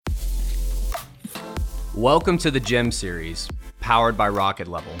Welcome to the GEM series, powered by Rocket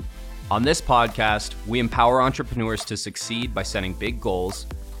Level. On this podcast, we empower entrepreneurs to succeed by setting big goals,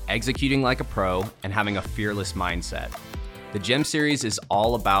 executing like a pro, and having a fearless mindset. The GEM series is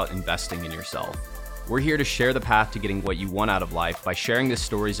all about investing in yourself. We're here to share the path to getting what you want out of life by sharing the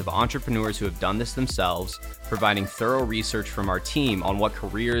stories of entrepreneurs who have done this themselves, providing thorough research from our team on what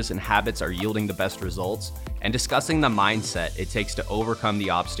careers and habits are yielding the best results, and discussing the mindset it takes to overcome the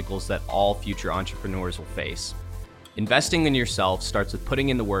obstacles that all future entrepreneurs will face. Investing in yourself starts with putting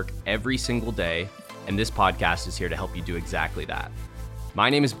in the work every single day, and this podcast is here to help you do exactly that. My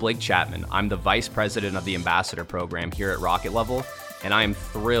name is Blake Chapman. I'm the Vice President of the Ambassador Program here at Rocket Level, and I am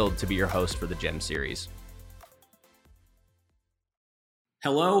thrilled to be your host for the GEM series.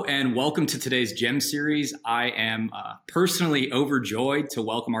 Hello and welcome to today's GEM series. I am personally overjoyed to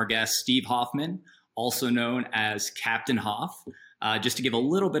welcome our guest, Steve Hoffman, also known as Captain Hoff. Just to give a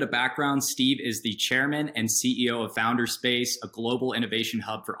little bit of background, Steve is the chairman and CEO of Founderspace, a global innovation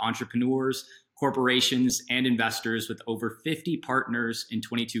hub for entrepreneurs, corporations, and investors with over 50 partners in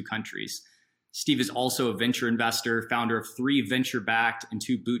 22 countries. Steve is also a venture investor, founder of 3 venture-backed and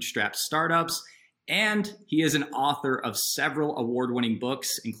 2 bootstrapped startups, and he is an author of several award-winning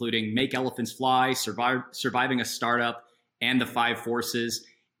books, including Make Elephants Fly, Surviving a Startup, and The 5 Forces.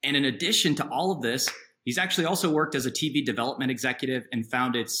 And in addition to all of this, he's actually also worked as a TV development executive and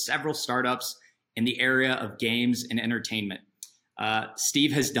founded several startups in the area of games and entertainment.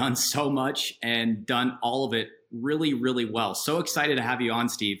 Steve has done so much and done all of it really, really well. So excited to have you on,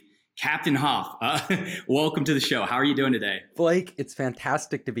 Steve. Captain Hoff, welcome to the show. How are you doing today? Blake, it's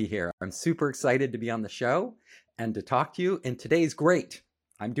fantastic to be here. I'm super excited to be on the show and to talk to you. And today's great.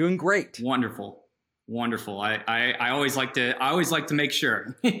 I'm doing great. Wonderful. I always like to make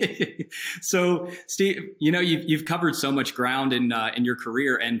sure. So, Steve, you've covered so much ground in your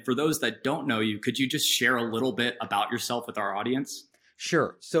career, and for those that don't know you, could you just share a little bit about yourself with our audience?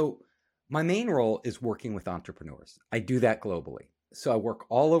 Sure. So, my main role is working with entrepreneurs. I do that globally. So I work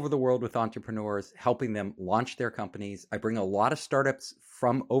all over the world with entrepreneurs, helping them launch their companies. I bring a lot of startups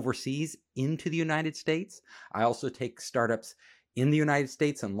from overseas into the United States. I also take startups in the United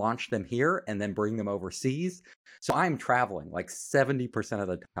States and launch them here and then bring them overseas. So I'm traveling like 70% of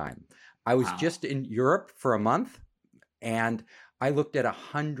the time. I was just in Europe for a month and I looked at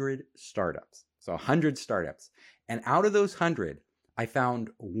 100 startups. So 100 startups. And out of those 100, I found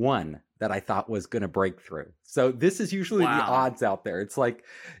one that I thought was going to break through. So this is usually the odds out there. It's like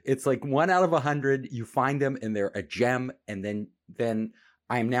 1 out of 100, you find them and they're a gem. And then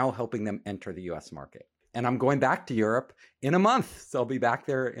I am now helping them enter the US market. And I'm going back to Europe in a month. So I'll be back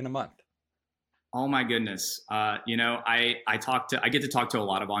there in a month. Oh my goodness. I get to talk to a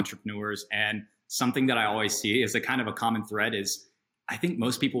lot of entrepreneurs, and something that I always see is a kind of a common thread is I think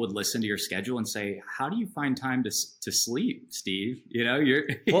most people would listen to your schedule and say, how do you find time to sleep, Steve? I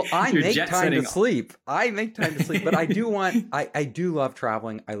make time to sleep. But I do love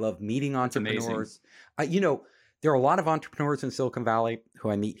traveling. I love meeting entrepreneurs. There are a lot of entrepreneurs in Silicon Valley who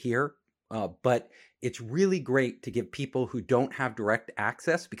I meet here, but it's really great to give people who don't have direct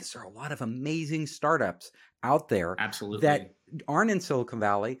access, because there are a lot of amazing startups out there that aren't in Silicon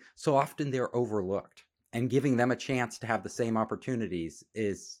Valley. So often they're overlooked. And giving them a chance to have the same opportunities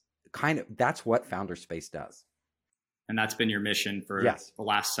is that's what Founderspace does. And that's been your mission for the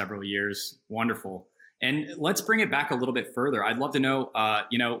last several years. Wonderful. And let's bring it back a little bit further. I'd love to know,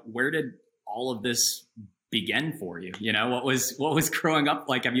 where did all of this begin for you? What was growing up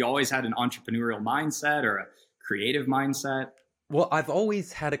like? Have you always had an entrepreneurial mindset or a creative mindset? Well, I've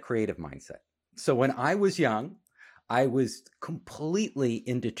always had a creative mindset. So when I was young, I was completely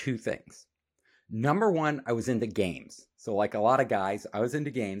into 2 things. Number one, I was into games. So like a lot of guys, I was into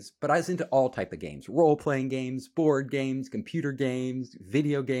games, but I was into all type of games, role-playing games, board games, computer games,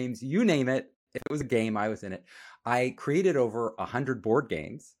 video games, you name it. If it was a game, I was in it. I created over 100 board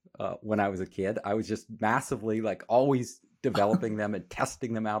games when I was a kid. I was just massively always developing them and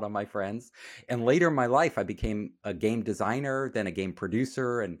testing them out on my friends. And later in my life, I became a game designer, then a game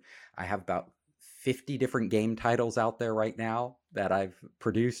producer, and I have about 50 different game titles out there right now that I've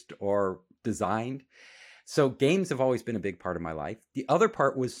produced or designed. So games have always been a big part of my life. The other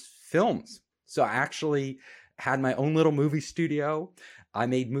part was films. So I actually had my own little movie studio. I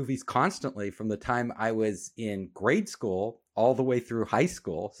made movies constantly from the time I was in grade school all the way through high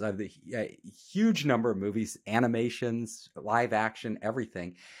school. So I have a huge number of movies, animations, live action,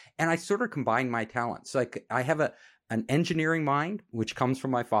 everything. And I sort of combined my talents. So I have an engineering mind, which comes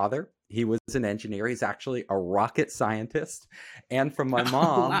from my father. He was an engineer. He's actually a rocket scientist. And from my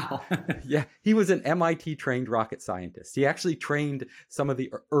mom, Wow. yeah, he was an MIT trained rocket scientist. He actually trained some of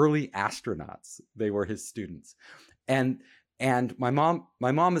the early astronauts. They were his students. And my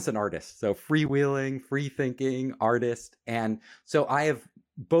mom is an artist. So freewheeling, free thinking artist. And so I have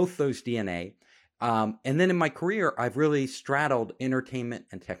both those DNA. And then in my career, I've really straddled entertainment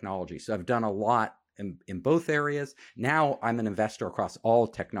and technology. So I've done a lot in both areas. Now I'm an investor across all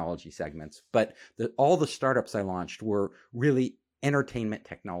technology segments, but all the startups I launched were really entertainment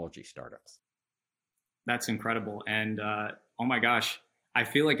technology startups. That's incredible. And oh my gosh, I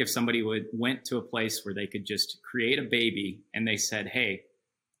feel like if somebody went to a place where they could just create a baby and they said, hey,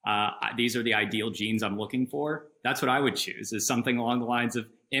 these are the ideal genes I'm looking for, that's what I would choose, is something along the lines of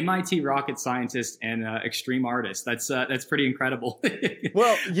MIT rocket scientist and extreme artist. That's pretty incredible.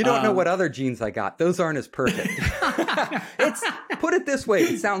 Well, you don't know what other genes I got. Those aren't as perfect. Put it this way.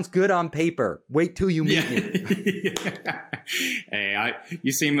 It sounds good on paper. Wait till you meet me. Hey,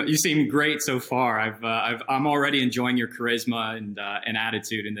 you seem great so far. I'm already enjoying your charisma and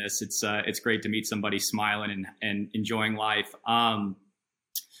attitude in this. It's great to meet somebody smiling and enjoying life.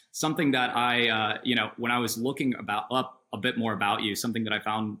 Something that I when I was looking up a bit more about you, something that I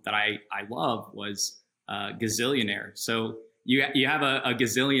found that I love was Gazillionaire. So you have a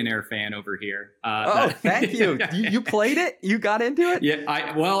Gazillionaire fan over here. Thank you. You played it? You got into it? Yeah.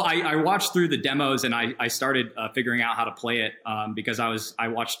 I watched through the demos and I started figuring out how to play it because I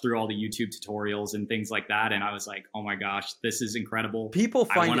watched through all the YouTube tutorials and things like that, and I was like, oh my gosh, this is incredible. People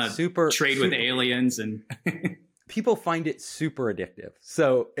find it super trade with aliens and. People find it super addictive.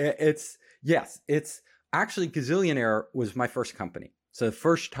 So it's actually Gazillionaire was my first company. So the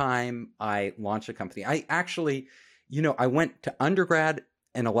first time I launched a company, I actually, I went to undergrad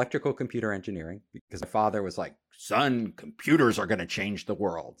in electrical computer engineering because my father was like, son, computers are going to change the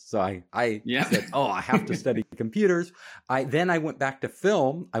world. So I said, I have to study computers. Then I went back to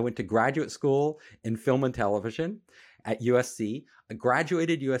film. I went to graduate school in film and television at USC. I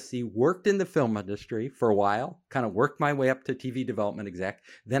graduated USC, worked in the film industry for a while, kind of worked my way up to TV development exec.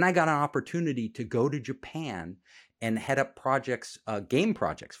 Then I got an opportunity to go to Japan and head up game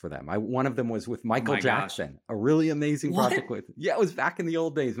projects for them. One of them was with Michael Jackson, a really amazing project with. Yeah, it was back in the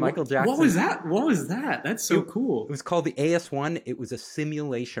old days. Michael Jackson. What was that? That's so cool. It was called the AS1. It was a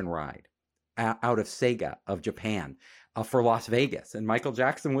simulation ride out of Sega of Japan for Las Vegas, and Michael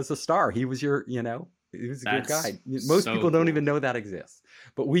Jackson was the star. He was he was a good guy. Most people don't even know that exists,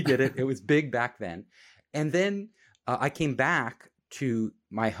 but we did it. It was big back then. And then I came back to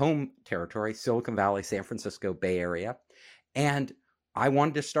my home territory, Silicon Valley, San Francisco, Bay Area. And I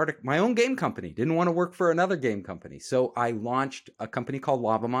wanted to start my own game company. Didn't want to work for another game company. So I launched a company called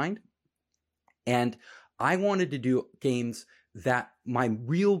LavaMind. And I wanted to do games that my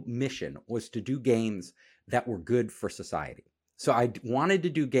real mission was to do games that were good for society. So I wanted to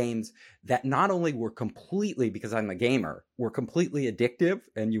do games that not only were completely, because I'm a gamer, were completely addictive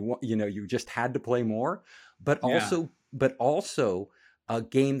and you just had to play more, but also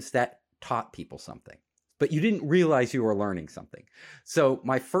games that taught people something. But you didn't realize you were learning something. So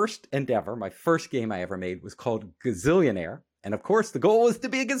my first endeavor, my first game I ever made was called Gazillionaire. And of course, the goal was to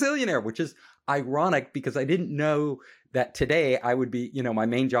be a gazillionaire, which is ironic because I didn't know that today I would be, my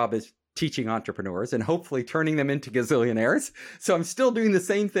main job is teaching entrepreneurs and hopefully turning them into gazillionaires. So I'm still doing the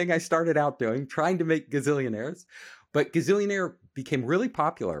same thing I started out doing, trying to make gazillionaires. But Gazillionaire became really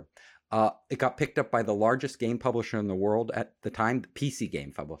popular. It got picked up by the largest game publisher in the world at the time, the PC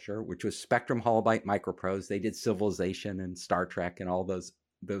game publisher, which was Spectrum Holobyte Microprose. They did Civilization and Star Trek and all those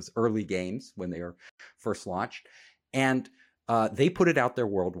early games when they were first launched. And they put it out there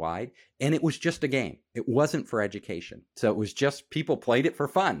worldwide, and it was just a game. It wasn't for education. So it was just people played it for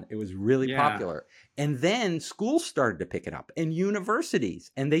fun. It was really popular. And then schools started to pick it up and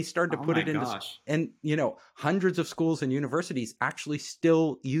universities, and they started to put it into, and hundreds of schools and universities actually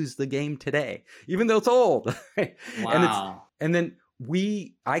still use the game today, even though it's old. Wow. And then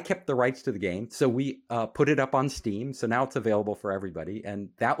I kept the rights to the game. So we put it up on Steam. So now it's available for everybody. And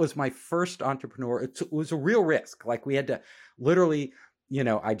that was my first entrepreneur. It was a real risk. Like we had to literally,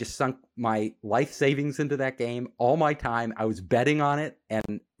 I just sunk my life savings into that game, all my time. I was betting on it.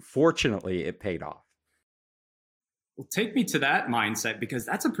 And fortunately, it paid off. Well, take me to that mindset, because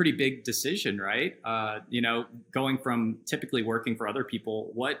that's a pretty big decision, right? Going from typically working for other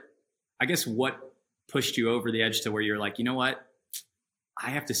people, what pushed you over the edge to where you're like, you know what? I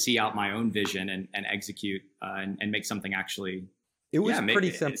have to see out my own vision and execute and make something actually. It was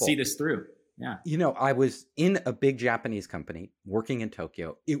pretty simple. See this through. Yeah. I was in a big Japanese company working in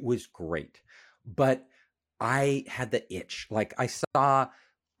Tokyo. It was great, but I had the itch. Like I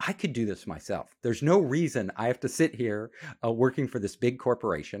I could do this myself. There's no reason I have to sit here working for this big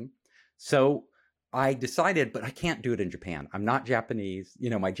corporation. So I decided, but I can't do it in Japan. I'm not Japanese.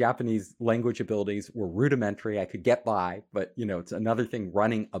 My Japanese language abilities were rudimentary. I could get by, but it's another thing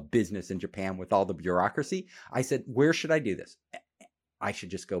running a business in Japan with all the bureaucracy. I said, where should I do this? I should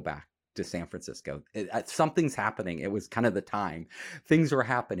just go back to San Francisco. Something's happening. It was kind of the time. Things were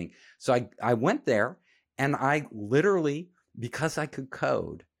happening. So I went there, and I literally, because I could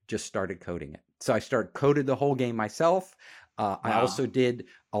code, just started coding it. So I coded the whole game myself. Wow. I also did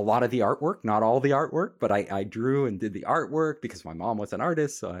a lot of the artwork, not all the artwork, but I drew and did the artwork because my mom was an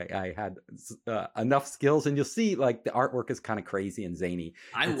artist. So I had enough skills, and you'll see like the artwork is kind of crazy and zany.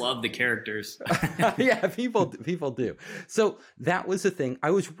 I love the characters. Yeah, people do. So that was the thing. I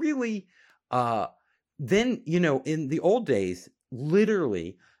was really, then, in the old days,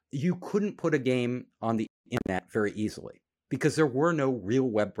 literally you couldn't put a game on the internet very easily, because there were no real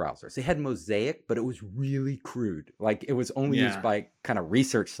web browsers. They had Mosaic, but it was really crude. Like it was only used by kind of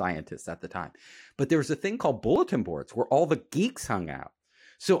research scientists at the time. But there was a thing called bulletin boards where all the geeks hung out.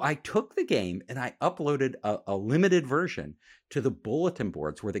 So I took the game and I uploaded a limited version to the bulletin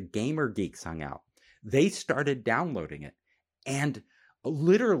boards where the gamer geeks hung out. They started downloading it. And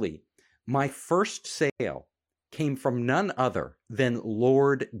literally my first sale came from none other than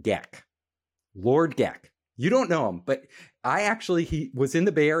Lord Geck. Lord Geck. You don't know him, but he was in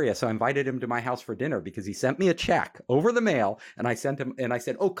the Bay Area, so I invited him to my house for dinner because he sent me a check over the mail, and I sent him, and I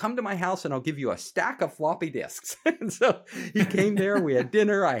said, oh, come to my house and I'll give you a stack of floppy disks. And so he came there, we had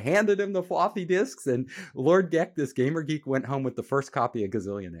dinner, I handed him the floppy disks, and Lord Geck, this gamer geek, went home with the first copy of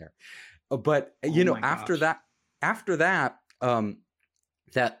Gazillionaire. But, after that,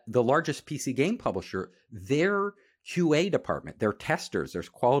 that the largest PC game publisher, their QA department, their testers, there's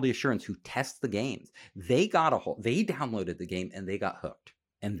quality assurance who test the games. They downloaded the game and they got hooked.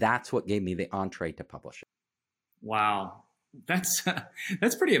 And that's what gave me the entree to publish it. Wow. That's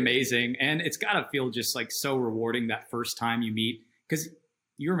pretty amazing. And it's got to feel just like so rewarding that first time you meet, because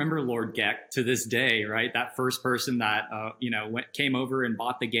you remember Lord Geck to this day, right? That first person that, came over and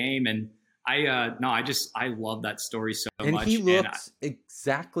bought the game. And I love that story so much. And he looks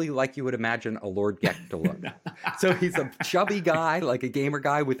exactly like you would imagine a Lord Geck to look. So he's a chubby guy, like a gamer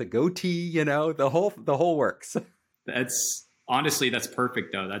guy with a goatee, the whole works. That's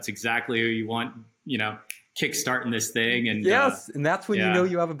perfect though. That's exactly who you want, kickstarting this thing. And yes. And that's when you know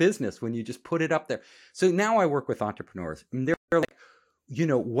you have a business, when you just put it up there. So now I work with entrepreneurs, and they're like,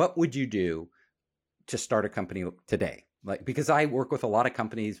 what would you do to start a company today? Like, because I work with a lot of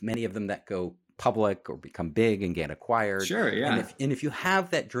companies, many of them that go public or become big and get acquired. Sure, yeah. And if you have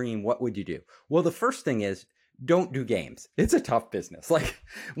that dream, what would you do? Well, the first thing is, don't do games. It's a tough business. Like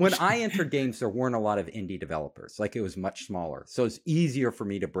when I entered games, there weren't a lot of indie developers. Like it was much smaller. So it's easier for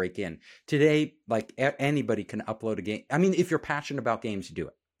me to break in. Today, like anybody can upload a game. I mean, if you're passionate about games, do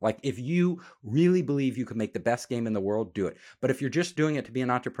it. Like if you really believe you can make the best game in the world, do it. But if you're just doing it to be an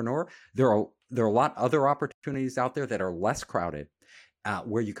entrepreneur, there are a lot of other opportunities out there that are less crowded,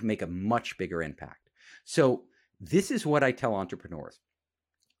 where you can make a much bigger impact. So this is what I tell entrepreneurs.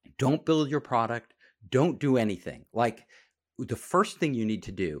 Don't build your product. Don't do anything. Like the first thing you need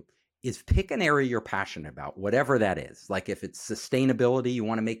to do is pick an area you're passionate about, whatever that is. Like if it's sustainability, you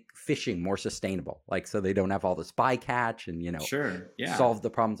want to make fishing more sustainable, like so they don't have all this bycatch and, sure, yeah, solve the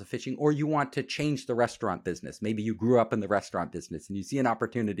problems of fishing. Or you want to change the restaurant business. Maybe you grew up in the restaurant business and you see an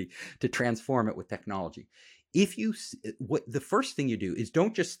opportunity to transform it with technology. The first thing you do is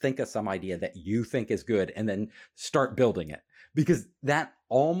don't just think of some idea that you think is good and then start building it, because that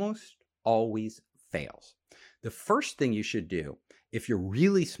almost always fails. The first thing you should do, if you're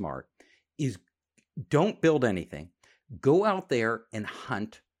really smart, is don't build anything. Go out there and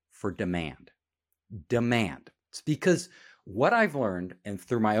hunt for demand. It's because what I've learned, and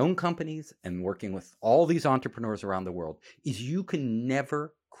through my own companies and working with all these entrepreneurs around the world, is you can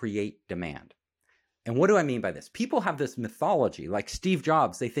never create demand. And what do I mean by this? People have this mythology, like Steve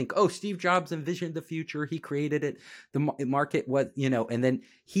Jobs. They think, oh, Steve Jobs envisioned the future. He created it. The market was, and then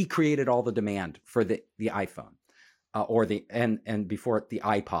he created all the demand for the iPhone. And before it, the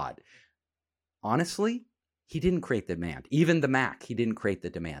iPod. Honestly, he didn't create the demand. Even the Mac, he didn't create the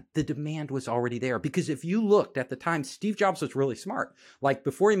demand. The demand was already there, because if you looked at the time, Steve Jobs was really smart. Like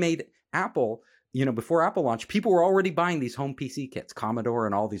before he made Apple, before Apple launched, people were already buying these home PC kits, Commodore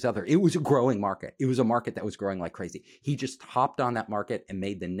and all these other. It was a growing market. It was a market that was growing like crazy. He just hopped on that market and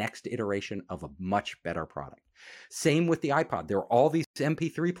made the next iteration of a much better product. Same with the iPod. There were all these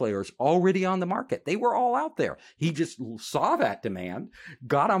MP3 players already on the market. They were all out there. He just saw that demand,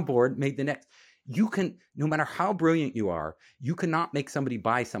 got on board, made the next. you can, no matter how brilliant you are, you cannot make somebody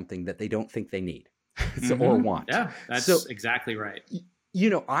buy something that they don't think they need or want. Yeah, that's exactly right. You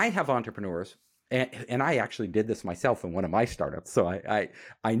know, I have entrepreneurs, and I actually did this myself in one of my startups. So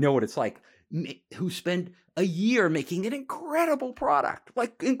I know what it's like, who spend a year making an incredible product,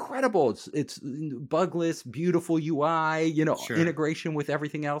 like incredible. It's bugless, beautiful UI, you know, integration with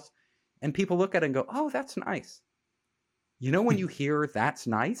everything else. And people look at it and go, oh, that's nice. You know, when you hear that's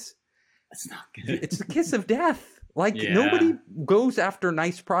nice, that's not good. It's the kiss of death. Like nobody goes after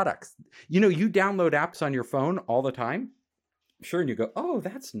nice products. You know, you download apps on your phone all the time. Sure. And you go, oh,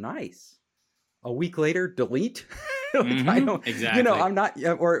 that's nice. A week later, delete. Like, I don't, exactly. You know, I'm not,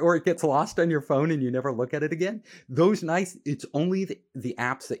 or it gets lost on your phone and you never look at it again. Those nice, it's only the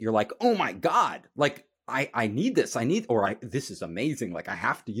apps that you're like, oh my God, like I need this. This is amazing. Like I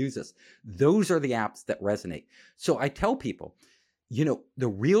have to use this. Those are the apps that resonate. So I tell people, you know, the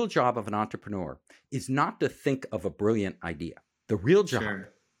real job of an entrepreneur is not to think of a brilliant idea. The real job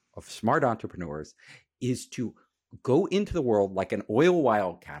of smart entrepreneurs is to go into the world like an oil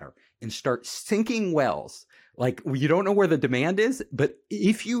wildcatter and start sinking wells. Like you don't know where the demand is, but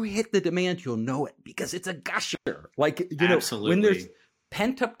if you hit the demand, you'll know it because it's a gusher. Like, you know, when there's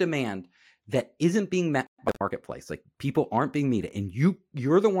pent up demand that isn't being met by the marketplace, like people aren't being met, and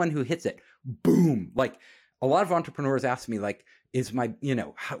you're the one who hits it, boom. Like a lot of entrepreneurs ask me, like, is my, you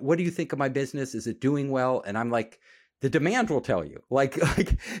know, what do you think of my business? Is it doing well? And I'm like, the demand will tell you. Like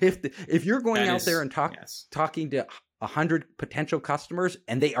if you're going out there and talking to 100 potential customers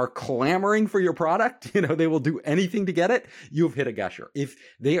and they are clamoring for your product, you know, they will do anything to get it. You've hit a gusher. If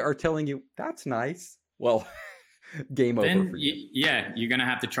they are telling you that's nice, well, game over for you. You're going to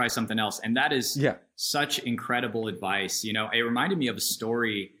have to try something else. And that is such incredible advice. You know, it reminded me of a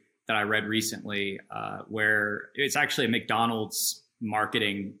story that I read recently where it's actually a McDonald's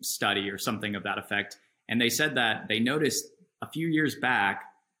marketing study or something of that effect. And they said that they noticed a few years back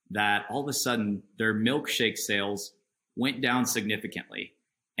that all of a sudden their milkshake sales went down significantly.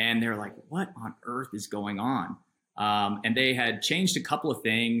 And they're like, what on earth is going on? And they had changed a couple of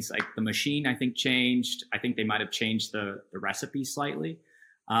things, like the machine, I think, changed. I think they might have changed the recipe slightly.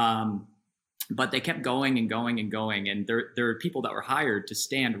 But they kept going and going and going. And there are people that were hired to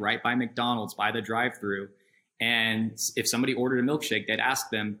stand right by McDonald's, by the drive-thru. And if somebody ordered a milkshake, they'd ask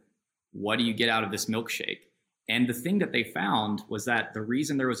them, what do you get out of this milkshake? And the thing that they found was that the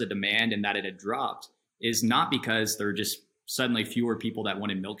reason there was a demand and that it had dropped is not because there were just suddenly fewer people that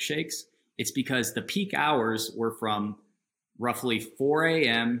wanted milkshakes. It's because the peak hours were from roughly 4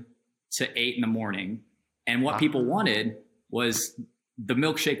 a.m. to 8 in the morning. And what people wanted was the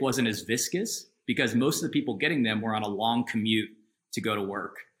milkshake wasn't as viscous because most of the people getting them were on a long commute to go to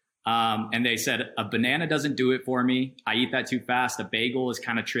work. And they said, a banana doesn't do it for me. I eat that too fast. A bagel is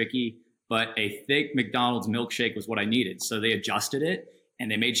kind of tricky, but a thick McDonald's milkshake was what I needed. So they adjusted it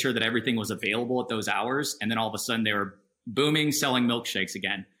and they made sure that everything was available at those hours. And then all of a sudden they were booming, selling milkshakes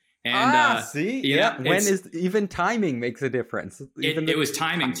again. And when is even timing makes a difference. It was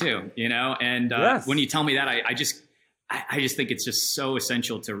timing too, you know? And when you tell me that, I just think it's just so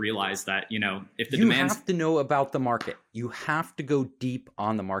essential to realize that, you know, if the demand, you have to know about the market. You have to go deep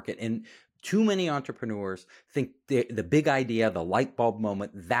on the market. And too many entrepreneurs think the big idea, the light bulb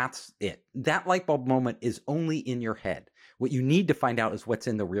moment, that's it. That light bulb moment is only in your head. What you need to find out is what's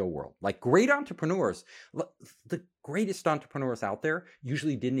in the real world. Like great entrepreneurs, the greatest entrepreneurs out there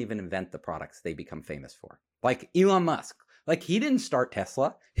usually didn't even invent the products they become famous for. Like Elon Musk. Like he didn't start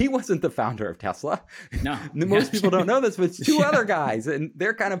Tesla. He wasn't the founder of Tesla. No. Most people don't know this, but it's two other guys and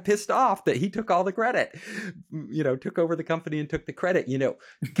they're kind of pissed off that he took all the credit, you know, took over the company and took the credit. You know,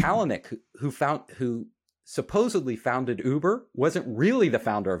 Kalanick, who supposedly founded Uber, wasn't really the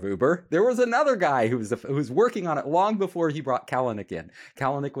founder of Uber. There was another guy who was working on it long before he brought Kalanick in.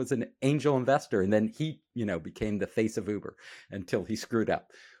 Kalanick was an angel investor and then he, you know, became the face of Uber until he screwed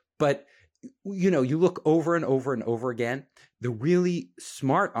up. But you know, you look over and over and over again, the really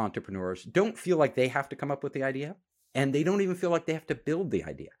smart entrepreneurs don't feel like they have to come up with the idea, and they don't even feel like they have to build the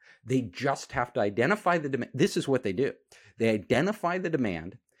idea. They just have to identify the demand. This is what they do. They identify the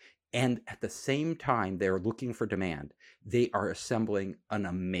demand, and at the same time they're looking for demand, they are assembling an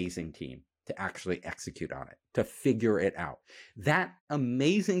amazing team to actually execute on it, to figure it out. That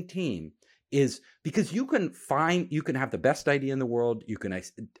amazing team is because you can have the best idea in the world. You can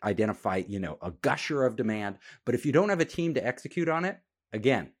identify, you know, a gusher of demand, but if you don't have a team to execute on it,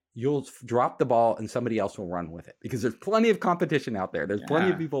 again, you'll drop the ball and somebody else will run with it because there's plenty of competition out there. There's plenty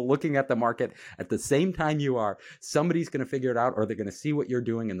of people looking at the market at the same time you are. Somebody's going to figure it out or they're going to see what you're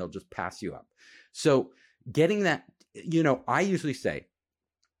doing and they'll just pass you up. So getting that, you know, I usually say,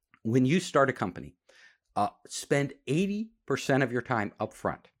 when you start a company, spend 80% of your time up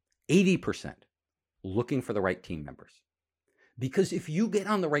front, 80% looking for the right team members. Because if you get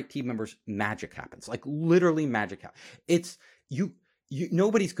on the right team members, magic happens. Like literally magic happens. It's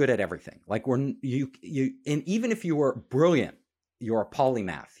nobody's good at everything. Like and even if you were brilliant, you're a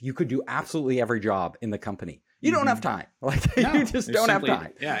polymath. You could do absolutely every job in the company. You don't have time. Like No, you just don't have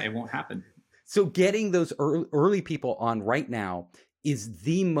time. Yeah, it won't happen. So getting those early people on right now is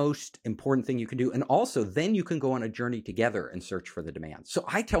the most important thing you can do. And also then you can go on a journey together and search for the demand. So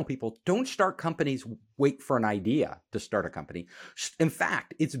I tell people, don't start companies, wait for an idea to start a company. In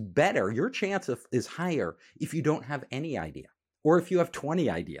fact, it's better. Your chance is higher if you don't have any idea, or if you have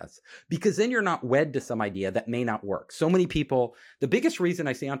 20 ideas, because then you're not wed to some idea that may not work. So many people, the biggest reason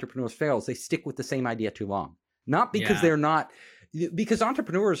I see entrepreneurs fail is they stick with the same idea too long. Not because they're not, because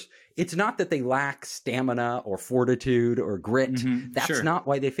entrepreneurs, it's not that they lack stamina or fortitude or grit. That's not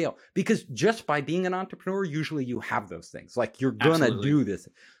why they fail. Because just by being an entrepreneur, usually you have those things. Like you're going to do this.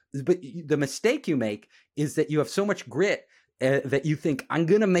 But the mistake you make is that you have so much grit that you think, I'm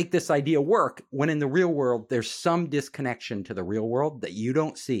going to make this idea work, when in the real world, there's some disconnection to the real world that you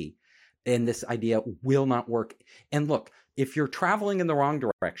don't see. And this idea will not work. And look, if you're traveling in the wrong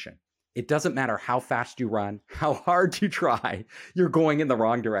direction, it doesn't matter how fast you run, how hard you try, you're going in the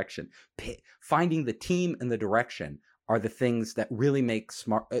wrong direction. Finding the team and the direction are the things that really make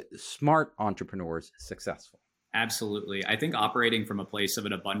smart entrepreneurs successful. Absolutely. I think operating from a place of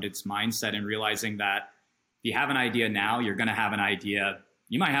an abundance mindset and realizing that if you have an idea now, you're going to have an idea.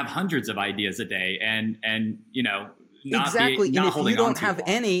 You might have hundreds of ideas a day, and not exactly. Not and if you don't have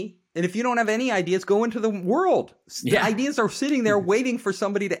any. And if you don't have any ideas, go into the world. The ideas are sitting there waiting for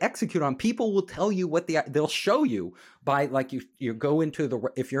somebody to execute on. People will tell you they'll show you by, like, you go into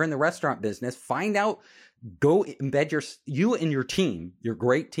if you're in the restaurant business, find out, go embed you and your team, your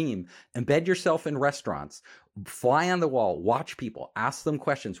great team, embed yourself in restaurants, fly on the wall, watch people, ask them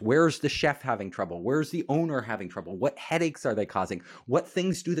questions. Where's the chef having trouble? Where's the owner having trouble? What headaches are they causing? What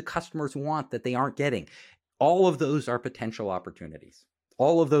things do the customers want that they aren't getting? All of those are potential opportunities.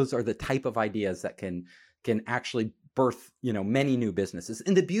 All of those are the type of ideas that can actually birth, many new businesses.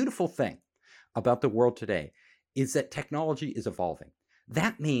 And the beautiful thing about the world today is that technology is evolving.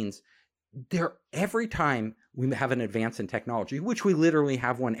 That means every time we have an advance in technology, which we literally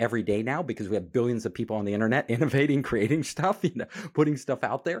have one every day now because we have billions of people on the internet innovating, creating stuff, putting stuff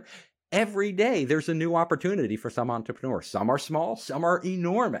out there. Every day there's a new opportunity for some entrepreneurs. Some are small, some are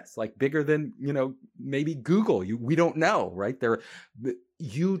enormous, like bigger than, maybe Google. We don't know, right? They're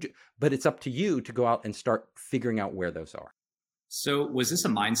huge, but it's up to you to go out and start figuring out where those are. So was this a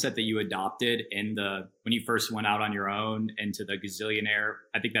mindset that you adopted when you first went out on your own into the gazillionaire?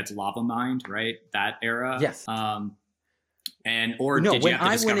 I think that's Lava Mind, right? That era? Yes. Did you have to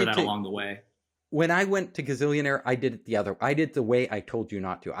discover that along the way? When I went to Gazillionaire, I did it I did the way I told you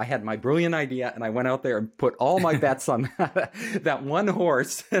not to. I had my brilliant idea and I went out there and put all my bets on that one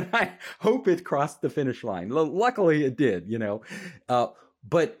horse, and I hope it crossed the finish line. Luckily it did,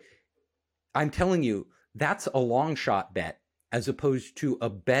 but I'm telling you, that's a long shot bet as opposed to a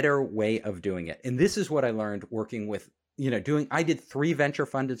better way of doing it. And this is what I learned working with, I did 3 venture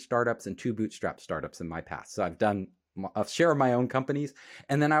funded startups and 2 bootstrap startups in my past. So I've done a share of my own companies.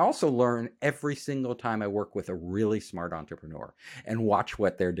 And then I also learn every single time I work with a really smart entrepreneur and watch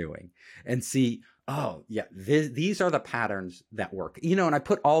what they're doing and see, these are the patterns that work. And I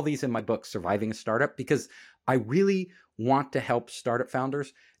put all these in my book, Surviving a Startup, because I really want to help startup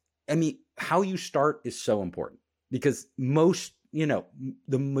founders. I mean, how you start is so important because the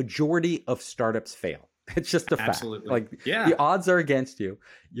majority of startups fail. It's just a fact. Absolutely. The odds are against you.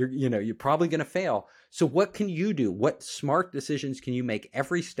 You're probably going to fail. So what can you do? What smart decisions can you make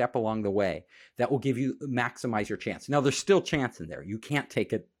every step along the way that will maximize your chance? Now, there's still chance in there. You can't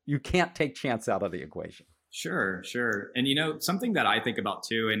take chance out of the equation. Sure. And something that I think about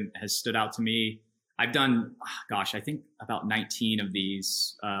too, and has stood out to me, I've done, I think about 19 of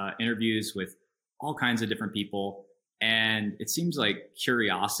these interviews with all kinds of different people. And it seems like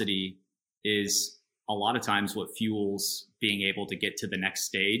curiosity is a lot of times what fuels being able to get to the next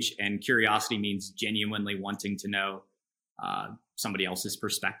stage. And curiosity means genuinely wanting to know somebody else's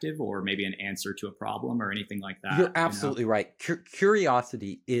perspective or maybe an answer to a problem or anything like that. You're absolutely right.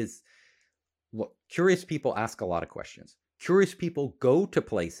 Curiosity is, curious people ask a lot of questions. Curious people go to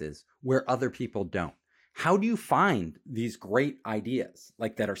places where other people don't. How do you find these great ideas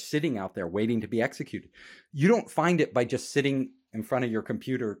that are sitting out there waiting to be executed? You don't find it by just sitting in front of your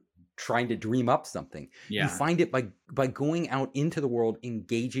computer trying to dream up something. You find it by going out into the world,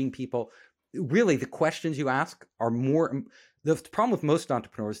 engaging people. Really, the questions you ask are more, The problem with most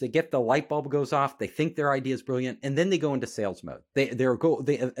entrepreneurs, they get the light bulb goes off, they think their idea is brilliant, and then they go into sales mode. They're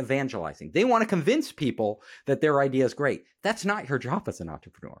evangelizing. They want to convince people that their idea is great. That's not your job as an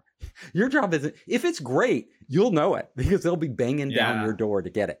entrepreneur. Your job isn't, if it's great, you'll know it because they'll be banging down your door to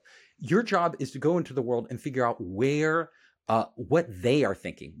get it. Your job is to go into the world and figure out what they are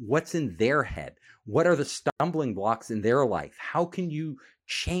thinking, what's in their head, what are the stumbling blocks in their life? How can you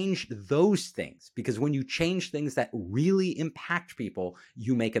change those things? Because when you change things that really impact people,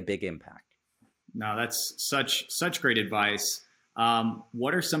 you make a big impact. No, that's such great advice.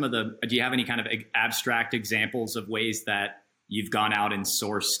 What are some of do you have any kind of abstract examples of ways that you've gone out and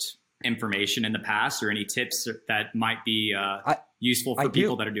sourced information in the past, or any tips that might be useful for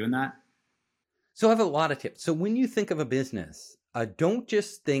people that are doing that? So I have a lot of tips. So when you think of a business, don't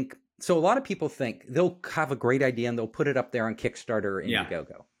just think, so a lot of people think they'll have a great idea and they'll put it up there on Kickstarter or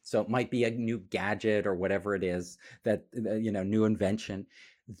Indiegogo. So it might be a new gadget or whatever it is that, new invention.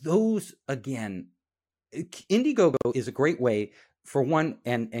 Those, again, Indiegogo is a great way for one,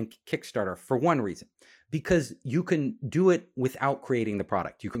 and Kickstarter for one reason, because you can do it without creating the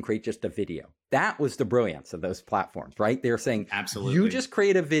product. You can create just a video. That was the brilliance of those platforms, right? They're saying, absolutely, you just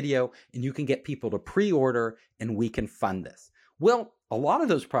create a video and you can get people to pre-order and we can fund this. Well, a lot of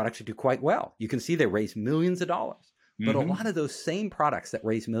those products do quite well. You can see they raise millions of dollars, but a lot of those same products that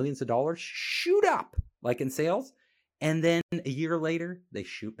raise millions of dollars shoot up like in sales. And then a year later, they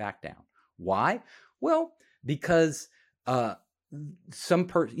shoot back down. Why? Well, because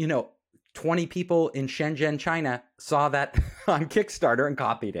 20 people in Shenzhen, China saw that on Kickstarter and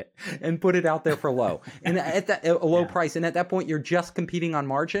copied it and put it out there for low and at a low price. And at that point, you're just competing on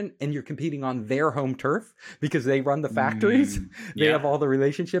margin and you're competing on their home turf because they run the factories. They have all the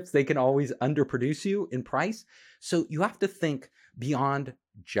relationships. They can always underproduce you in price. So you have to think beyond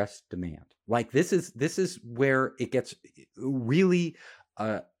just demand. Like this is where it gets really,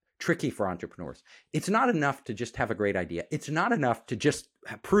 tricky for entrepreneurs. It's not enough to just have a great idea. It's not enough to just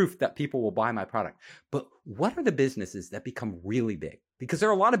have proof that people will buy my product. But what are the businesses that become really big? Because there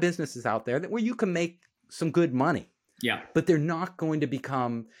are a lot of businesses out there where you can make some good money. Yeah. But they're not going to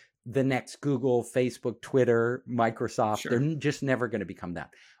become the next Google, Facebook, Twitter, Microsoft. Sure. They're just never going to become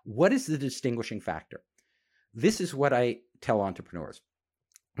that. What is the distinguishing factor? This is what I tell entrepreneurs.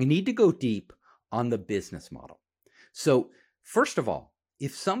 We need to go deep on the business model. So first of all,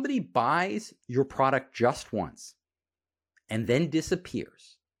 if somebody buys your product just once and then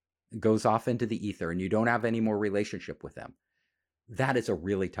disappears, goes off into the ether, and you don't have any more relationship with them, that is a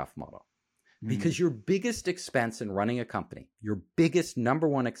really tough model. Because your biggest expense in running a company, your biggest number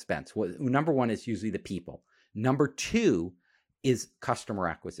one expense, number one is usually the people. Number two is customer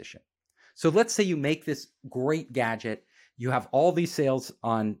acquisition. So let's say you make this great gadget, you have all these sales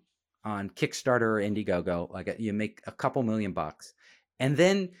on Kickstarter or Indiegogo, like you make a couple $1,000,000. And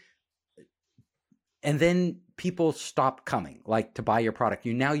then people stop coming, like to buy your product.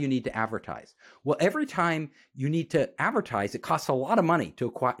 You need to advertise. Well, every time you need to advertise, it costs a lot of money to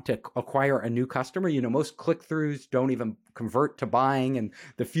acquire a new customer. Most click-throughs don't even convert to buying, and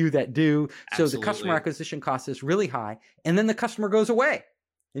the few that do. Absolutely. So the customer acquisition cost is really high. And then the customer goes away,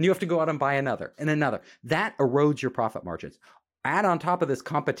 and you have to go out and buy another and another. That erodes your profit margins. Add on top of this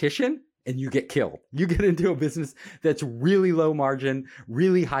competition, and you get killed. You get into a business that's really low margin,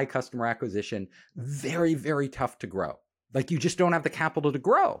 really high customer acquisition, very, very tough to grow. Like you just don't have the capital to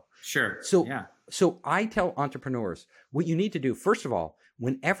grow. Sure. So I tell entrepreneurs, what you need to do, first of all,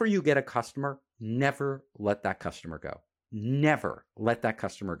 whenever you get a customer, never let that customer go. Never let that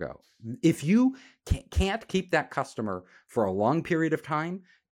customer go. If you can't keep that customer for a long period of time,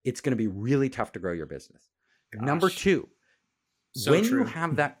 it's going to be really tough to grow your business. Gosh. Number two, you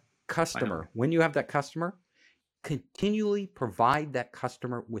have that customer, continually provide that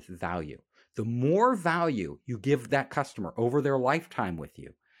customer with value. The more value you give that customer over their lifetime with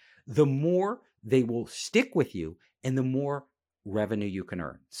you, the more they will stick with you and the more revenue you can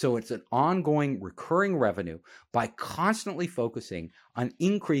earn. So it's an ongoing recurring revenue by constantly focusing on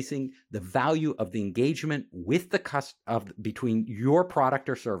increasing the value of the engagement with between your product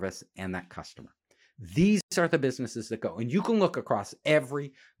or service and that customer. These are the businesses that go. And you can look across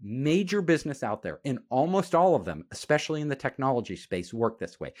every major business out there, and almost all of them, especially in the technology space, work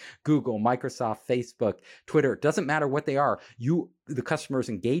this way. Google, Microsoft, Facebook, Twitter, it doesn't matter what they are. The customer is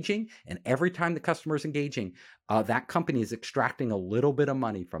engaging, and every time the customer is engaging, that company is extracting a little bit of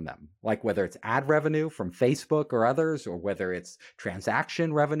money from them, like whether it's ad revenue from Facebook or others, or whether it's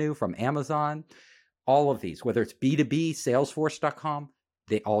transaction revenue from Amazon, all of these, whether it's B2B, Salesforce.com,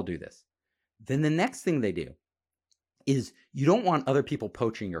 they all do this. Then the next thing they do is you don't want other people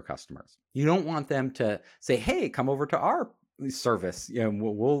poaching your customers. You don't want them to say, hey, come over to our service.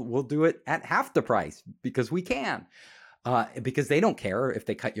 We'll do it at half the price because we can. Because they don't care if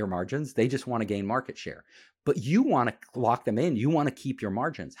they cut your margins. They just want to gain market share. But you want to lock them in. You want to keep your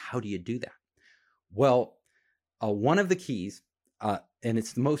margins. How do you do that? Well, one of the keys, and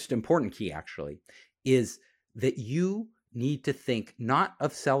it's the most important key actually, is that you need to think not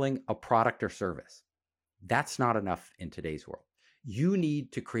of selling a product or service. That's not enough in today's world. You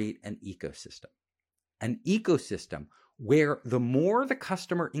need to create an ecosystem where the more the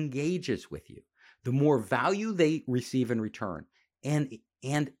customer engages with you, the more value they receive in return, and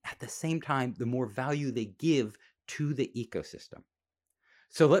at the same time, the more value they give to the ecosystem.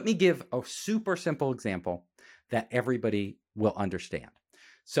 So let me give a super simple example that everybody will understand.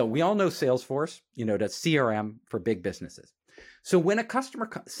 So we all know Salesforce, that's CRM for big businesses. So when a customer,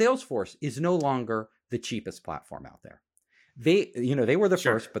 Salesforce is no longer the cheapest platform out there. They were the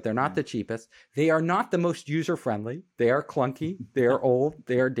first, but they're not the cheapest. They are not the most user-friendly. They are clunky. They are old.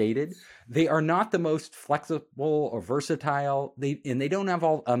 They are dated. They are not the most flexible or versatile. They don't have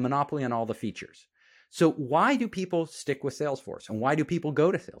a monopoly on all the features. So why do people stick with Salesforce? And why do people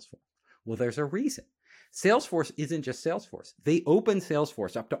go to Salesforce? Well, there's a reason. Salesforce isn't just Salesforce. They open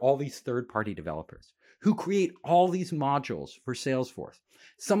Salesforce up to all these third-party developers who create all these modules for Salesforce,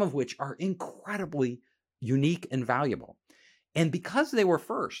 some of which are incredibly unique and valuable. And because they were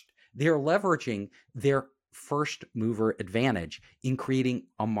first, they're leveraging their first mover advantage in creating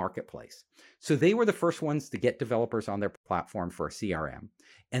a marketplace. So they were the first ones to get developers on their platform for a CRM.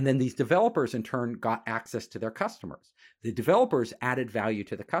 And then these developers in turn got access to their customers. The developers added value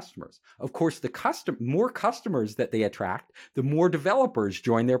to the customers. Of course, the more customers that they attract, the more developers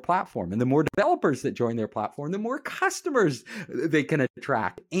join their platform. And the more developers that join their platform, the more customers they can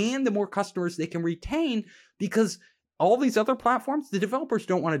attract and the more customers they can retain, because all these other platforms, the developers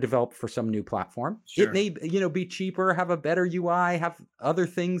don't want to develop for some new platform. Sure. It may, be cheaper, have a better UI, have other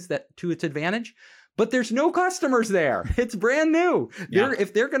things that to its advantage, but there's no customers there. It's brand new. Yeah.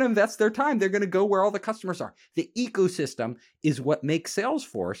 If they're going to invest their time, they're going to go where all the customers are. The ecosystem is what makes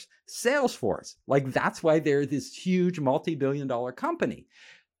Salesforce. Like that's why they're this huge multi-billion-dollar company.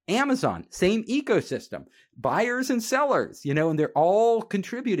 Amazon, same ecosystem, buyers and sellers, and they're all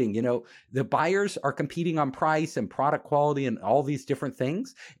contributing. The buyers are competing on price and product quality and all these different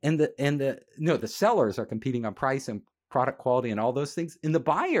things. And the sellers are competing on price and product quality and all those things. And the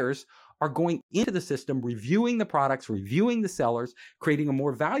buyers are going into the system, reviewing the products, reviewing the sellers, creating a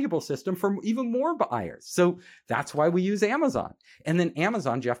more valuable system for even more buyers. So that's why we use Amazon. And then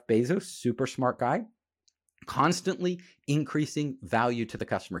Amazon, Jeff Bezos, super smart guy, constantly increasing value to the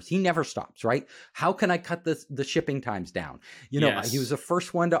customers. He never stops, right? How can I cut the shipping times down? Yes. He was the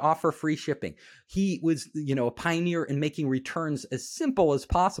first one to offer free shipping. He was, a pioneer in making returns as simple as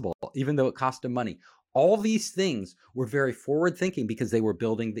possible, even though it cost him money. All these things were very forward thinking because they were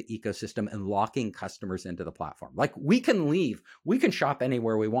building the ecosystem and locking customers into the platform. Like we can shop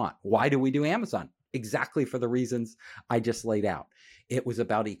anywhere we want. Why do we do Amazon? Exactly for the reasons I just laid out. It was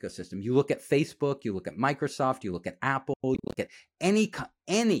about ecosystem. You look at Facebook, you look at Microsoft, you look at Apple, you look at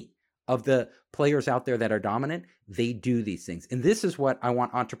any of the players out there that are dominant, they do these things. And this is what I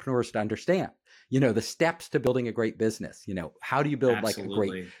want entrepreneurs to understand. The steps to building a great business. How do you build like a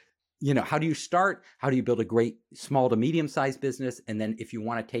great, how do you start? How do you build a great small to medium-sized business? And then if you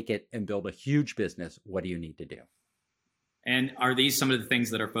want to take it and build a huge business, what do you need to do? And are these some of the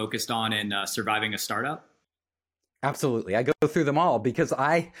things that are focused on in surviving a startup? Absolutely. I go through them all because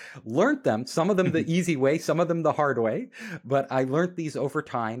I learned them, some of them the easy way, some of them the hard way, but I learned these over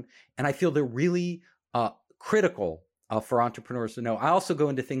time. And I feel they're really critical for entrepreneurs to know. I also go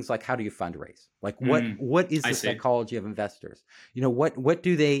into things like, how do you fundraise? Like what is the psychology of investors?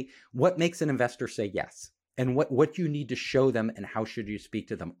 What makes an investor say yes? And what you need to show them and how should you speak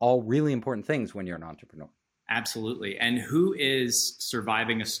to them? All really important things when you're an entrepreneur. Absolutely. And who is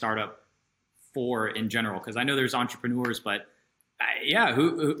surviving a startup for in general? Because I know there's entrepreneurs, but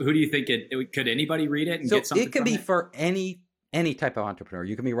who do you think could anybody read it and get something? It can be for any type of entrepreneur.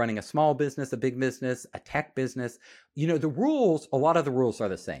 You can be running a small business, a big business, a tech business. A lot of the rules are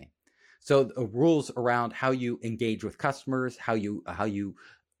the same. So the rules around how you engage with customers, how you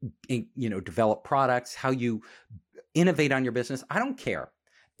develop products, how you innovate on your business. I don't care.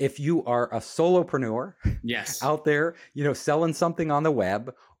 If you are a solopreneur out there, selling something on the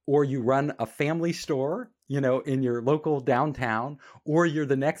web, or you run a family store, in your local downtown, or you're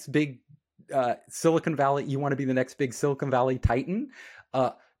the next big Silicon Valley, you want to be the next big Silicon Valley titan,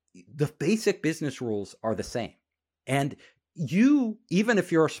 the basic business rules are the same. And you, even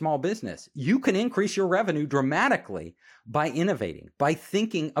if you're a small business, you can increase your revenue dramatically by innovating, by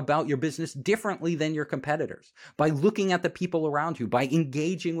thinking about your business differently than your competitors, by looking at the people around you, by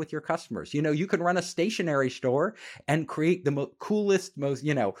engaging with your customers. You can run a stationery store and create the coolest,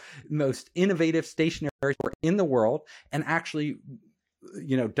 most innovative stationery store in the world and actually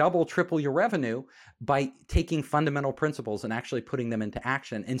double, triple your revenue by taking fundamental principles and actually putting them into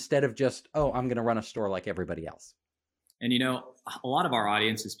action instead of just, oh, I'm going to run a store like everybody else. And, a lot of our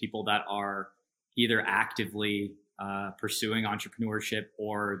audience is people that are either actively pursuing entrepreneurship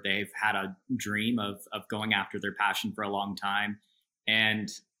or they've had a dream of going after their passion for a long time. And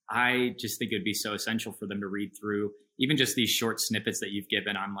I just think it would be so essential for them to read through even just these short snippets that you've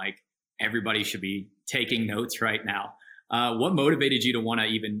given. I'm like, everybody should be taking notes right now. What motivated you to want to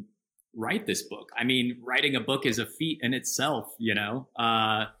even write this book? I mean, writing a book is a feat in itself,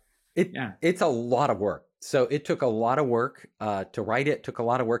 It's a lot of work. So it took a lot of work to write it, took a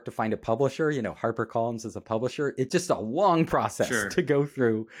lot of work to find a publisher. HarperCollins is a publisher. It's just a long process to go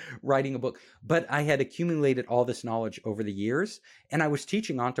through writing a book. But I had accumulated all this knowledge over the years, and I was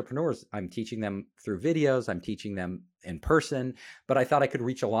teaching entrepreneurs. I'm teaching them through videos. I'm teaching them in person, but I thought I could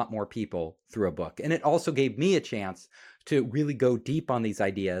reach a lot more people through a book. And it also gave me a chance to really go deep on these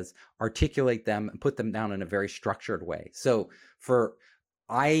ideas, articulate them, and put them down in a very structured way. So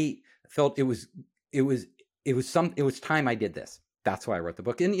I felt it was time I did this. That's why I wrote the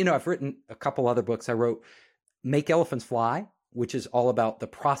book. And, I've written a couple other books. I wrote Make Elephants Fly, which is all about the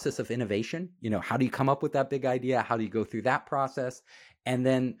process of innovation. How do you come up with that big idea? How do you go through that process? And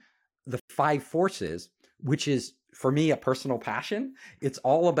then The Five Forces, which is, for me, a personal passion. It's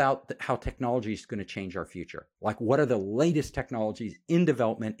all about how technology is going to change our future. Like, what are the latest technologies in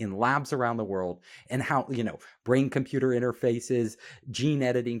development in labs around the world, and how, brain-computer interfaces, gene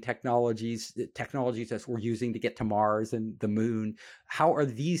editing technologies that we're using to get to Mars and the moon. How are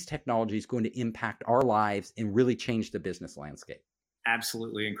these technologies going to impact our lives and really change the business landscape?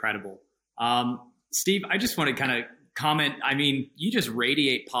 Absolutely incredible. Steve, I just want to kind of comment. I mean, you just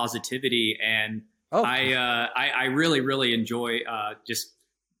radiate positivity, and I really, really enjoy just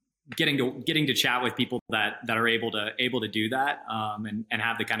getting to chat with people that are able to do that and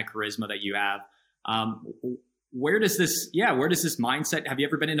have the kind of charisma that you have. Where does this mindset? Have you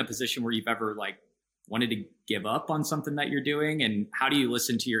ever been in a position where you've ever wanted to give up on something that you're doing? And how do you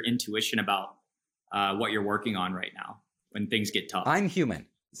listen to your intuition about what you're working on right now when things get tough? I'm human.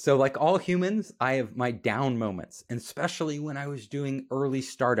 So like all humans, I have my down moments, and especially when I was doing early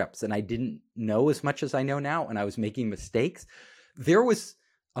startups and I didn't know as much as I know now and I was making mistakes. There was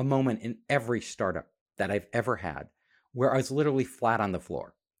a moment in every startup that I've ever had where I was literally flat on the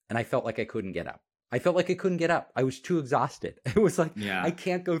floor and I felt like I couldn't get up. I was too exhausted. It was like, I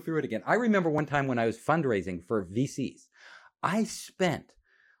can't go through it again. I remember one time when I was fundraising for VCs, I spent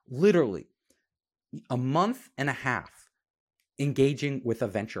literally a month and a half engaging with a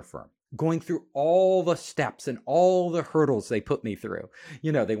venture firm, going through all the steps and all the hurdles they put me through.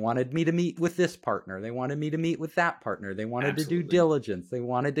 They wanted me to meet with this partner. They wanted me to meet with that partner. They wanted to do diligence. They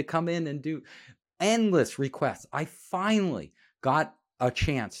wanted to come in and do endless requests. I finally got a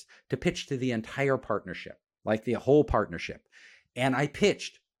chance to pitch to the entire partnership, like the whole partnership. And I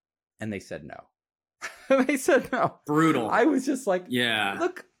pitched and they said no. They said no. Brutal. I was just like,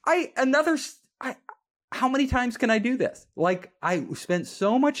 look, how many times can I do this? Like, I spent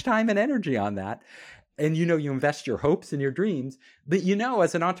so much time and energy on that. And, you invest your hopes and your dreams. But,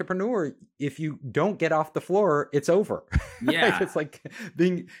 as an entrepreneur, if you don't get off the floor, it's over. Yeah. It's like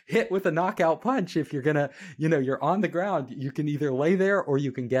being hit with a knockout punch. If you're going to, you're on the ground, you can either lay there or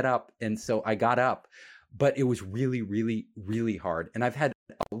you can get up. And so I got up. But it was really, really, really hard. And I've had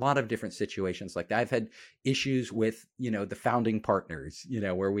a lot of different situations like that. I've had issues with, the founding partners,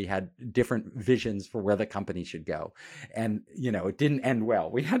 where we had different visions for where the company should go. And, it didn't end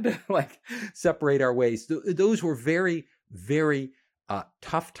well. We had to separate our ways. Those were very, very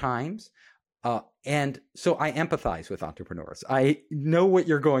tough times. And so I empathize with entrepreneurs. I know what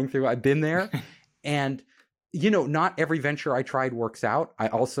you're going through. I've been there. And not every venture I tried works out. I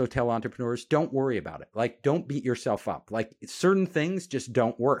also tell entrepreneurs, don't worry about it. Don't beat yourself up. Certain things just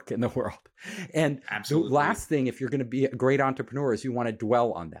don't work in the world. And Absolutely. The last thing, if you're going to be a great entrepreneur, is you want to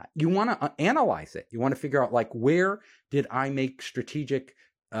dwell on that. You want to analyze it. You want to figure out where did I make strategic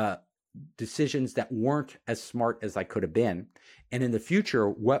decisions that weren't as smart as I could have been? And in the future,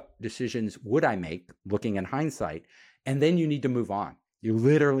 what decisions would I make looking in hindsight? And then you need to move on. You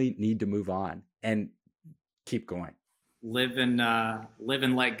literally need to move on and keep going. Live and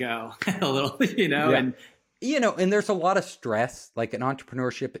let go a little, and And there's a lot of stress. Like an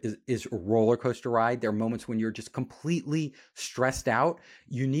entrepreneurship is a roller coaster ride. There are moments when you're just completely stressed out.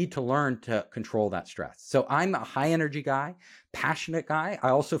 You need to learn to control that stress. So I'm a high energy guy, passionate guy. I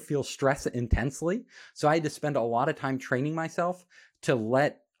also feel stress intensely. So I had to spend a lot of time training myself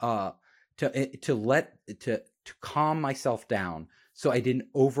to calm myself down so I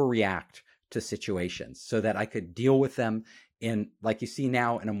didn't overreact to situations, so that I could deal with them in, like you see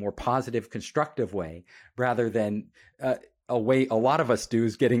now, in a more positive, constructive way, rather than a way a lot of us do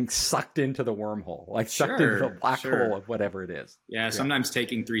is getting sucked into the wormhole, like sucked into the black hole of whatever it is. Yeah, sometimes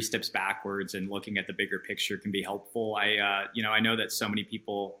taking 3 steps backwards and looking at the bigger picture can be helpful. I know that so many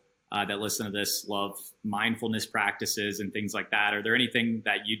people that listen to this love mindfulness practices and things like that. Are there anything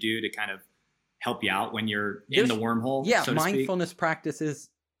that you do to kind of help you out when you're in the wormhole? Yeah, so to mindfulness speak? practices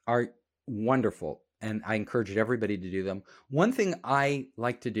are wonderful, and I encourage everybody to do them. One thing I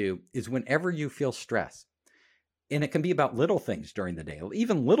like to do is whenever you feel stress, and it can be about little things during the day.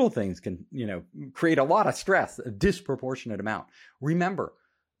 Even little things can, create a lot of stress, a disproportionate amount. Remember,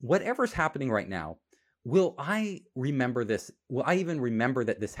 whatever's happening right now, will I remember this? Will I even remember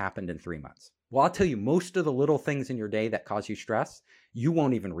that this happened in 3 months? Well, I'll tell you, most of the little things in your day that cause you stress, you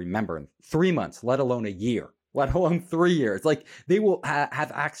won't even remember in 3 months, let alone a year, let alone 3 years. Like they will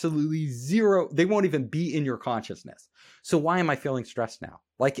have absolutely zero. They won't even be in your consciousness. So why am I feeling stressed now?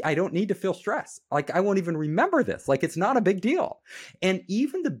 Like I don't need to feel stress. Like I won't even remember this. Like it's not a big deal. And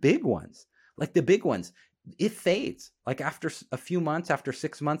even the big ones, it fades. Like after a few months, after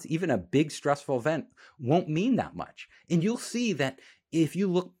 6 months, even a big stressful event won't mean that much. And you'll see that if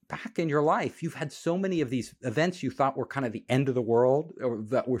you look back in your life, you've had so many of these events you thought were kind of the end of the world or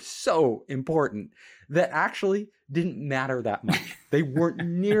that were so important that actually didn't matter that much. They weren't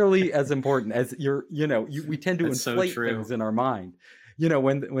nearly as important as we tend to inflate things in our mind. When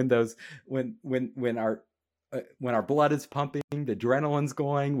our blood is pumping, the adrenaline's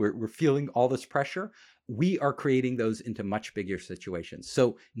going, we're feeling all this pressure. We are creating those into much bigger situations.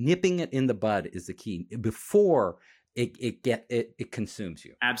 So nipping it in the bud is the key before it consumes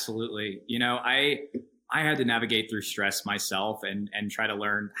you. Absolutely. I had to navigate through stress myself and try to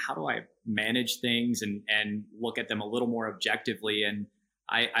learn how do I manage things and look at them a little more objectively. And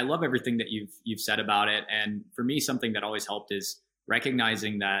I love everything that you've said about it. And for me, something that always helped is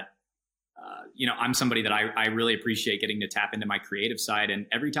recognizing that I'm somebody that I really appreciate getting to tap into my creative side. And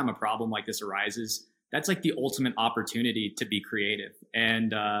every time a problem like this arises, that's like the ultimate opportunity to be creative.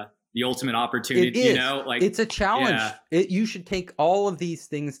 And the ultimate opportunity, it's a challenge. Yeah. You should take all of these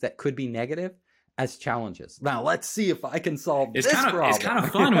things that could be negative as challenges. Now let's see if I can solve this problem. It's kind of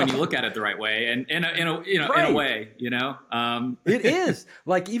fun when you look at it the right way, and in a way. It is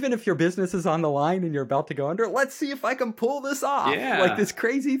like even if your business is on the line and you're about to go under, let's see if I can pull this off. Yeah. Like this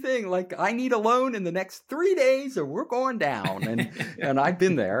crazy thing. Like I need a loan in the next 3 days, or we're going down. And I've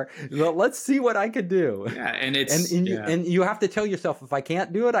been there. Well, let's see what I could do. Yeah, and you have to tell yourself, if I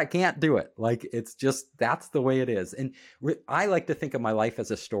can't do it, I can't do it. Like it's just that's the way it is. And I like to think of my life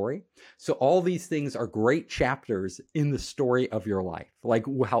as a story. So all these things are great chapters in the story of your life. Like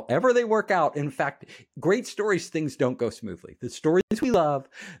however they work out. In fact, great stories, things don't go smoothly. The stories we love,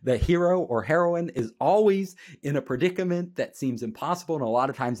 the hero or heroine is always in a predicament that seems impossible. And a lot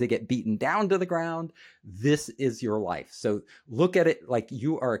of times they get beaten down to the ground. This is your life. So look at it like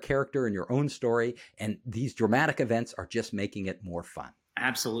you are a character in your own story. And these dramatic events are just making it more fun.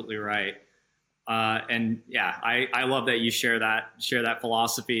 Absolutely right. And yeah, I love that you share that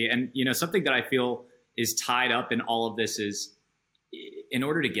philosophy. And, something that I feel is tied up in all of this is in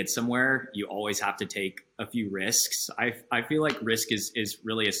order to get somewhere, you always have to take a few risks. I feel like risk is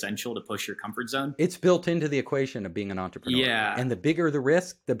really essential to push your comfort zone. It's built into the equation of being an entrepreneur. Yeah. And the bigger the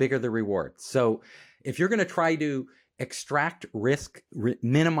risk, the bigger the reward. So if you're going to try to extract risk,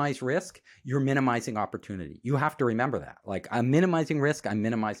 minimize risk, you're minimizing opportunity. You have to remember that. Like I'm minimizing risk, I'm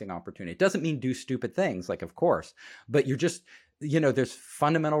minimizing opportunity. It doesn't mean do stupid things, like of course, but you're just, there's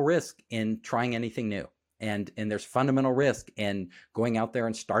fundamental risk in trying anything new. And there's fundamental risk in going out there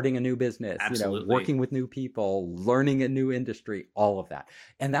and starting a new business, Absolutely. Working with new people, learning a new industry, all of that.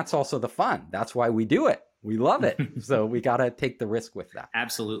 And that's also the fun. That's why we do it. We love it. So we got to take the risk with that.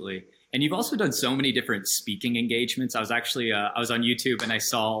 Absolutely. And you've also done so many different speaking engagements. I was actually, I was on YouTube and I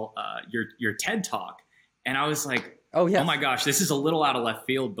saw your TED Talk and I was like, oh my gosh, this is a little out of left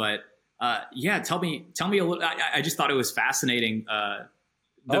field, but tell me a little, I just thought it was fascinating.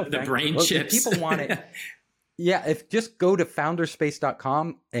 The brain chips. If people want it. Yeah. If just go to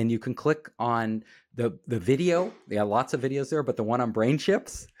founderspace.com and you can click on the video. They have lots of videos there, but the one on brain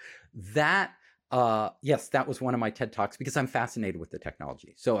chips, that Yes, that was one of my TED Talks because I'm fascinated with the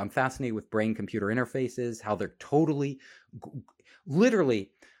technology. So I'm fascinated with brain-computer interfaces, how they're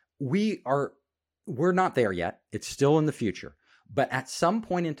literally, we're not there yet. It's still in the future. But at some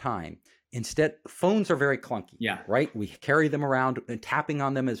point in time, instead, phones are very clunky, right? We carry them around and tapping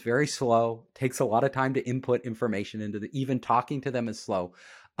on them is very slow, takes a lot of time to input information into even talking to them is slow.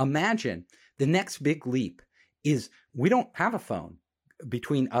 Imagine the next big leap is we don't have a phone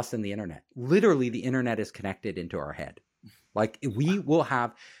between us and the internet. Literally, the internet is connected into our head. Like we will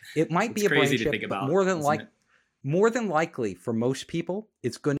have, it might be a brain chip, but more than likely for most people,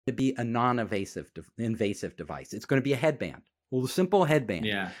 it's going to be a non-invasive device. It's going to be a headband. Well, a simple headband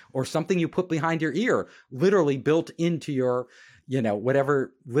or something you put behind your ear, literally built into your,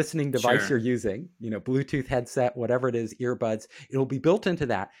 whatever listening device you're using, Bluetooth headset, whatever it is, earbuds, it'll be built into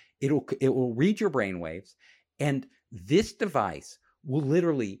that. It will read your brain waves. And this device will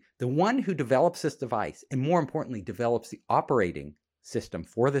literally, the one who develops this device, and more importantly, develops the operating system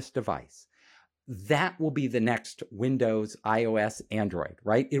for this device, that will be the next Windows, iOS, Android,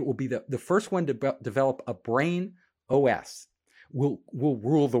 right? It will be the first one to develop a brain OS. Will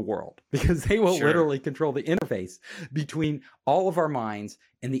rule the world because they will literally control the interface between all of our minds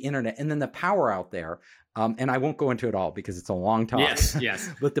and the internet. And then the power out there, and I won't go into it all because it's a long talk. Yes.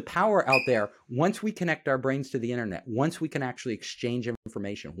 But the power out there, once we connect our brains to the internet, once we can actually exchange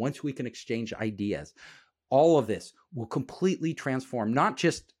information, once we can exchange ideas, all of this will completely transform not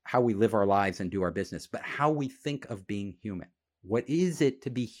just how we live our lives and do our business, but how we think of being human. What is it to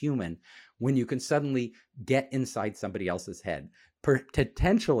be human when you can suddenly get inside somebody else's head,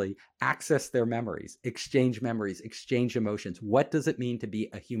 potentially access their memories, exchange emotions? What does it mean to be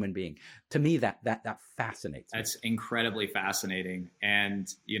a human being? To me, that fascinates me. That's incredibly fascinating. And,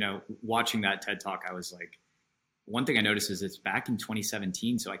 watching that TED Talk, I was like, one thing I noticed is it's back in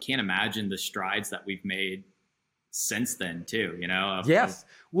 2017. So I can't imagine the strides that we've made since then too, Yes.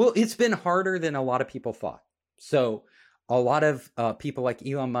 Well, it's been harder than a lot of people thought. So a lot of people like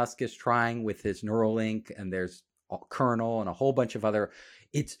Elon Musk is trying with his Neuralink, and there's Kernel and a whole bunch of other.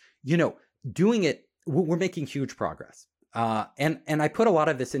 It's, doing it. We're making huge progress. And I put a lot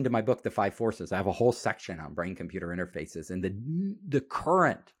of this into my book, The 5 Forces. I have a whole section on brain-computer interfaces and the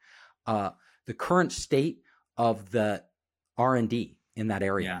current state of the R&D in that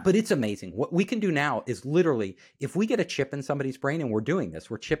area. Yeah. But it's amazing. What we can do now is literally, if we get a chip in somebody's brain, and we're doing this,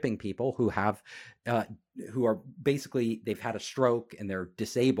 we're chipping people who have, who are basically, they've had a stroke and they're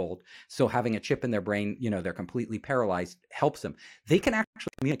disabled. So having a chip in their brain, they're completely paralyzed, helps them. They can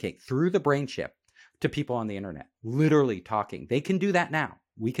actually communicate through the brain chip to people on the internet, literally talking. They can do that now.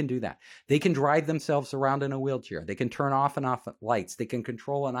 We can do that. They can drive themselves around in a wheelchair. They can turn off and off lights. They can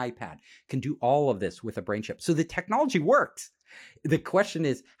control an iPad, can do all of this with a brain chip. So the technology works. The question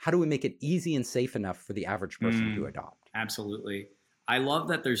is, how do we make it easy and safe enough for the average person to adopt? Absolutely. I love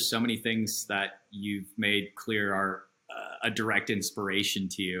that there's so many things that you've made clear are a direct inspiration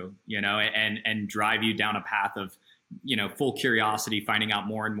to you, and drive you down a path of, full curiosity, finding out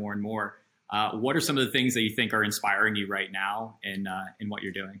more and more and more. What are some of the things that you think are inspiring you right now in what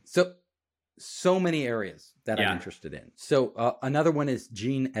you're doing? So many areas that I'm interested in. So another one is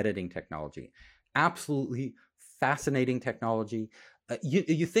gene editing technology. Absolutely fascinating technology.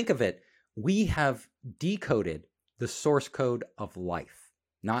 You think of it, we have decoded the source code of life,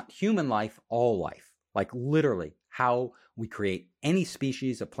 not human life, all life, like literally how we create any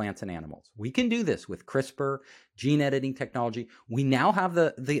species of plants and animals. We can do this with CRISPR, gene editing technology. We now have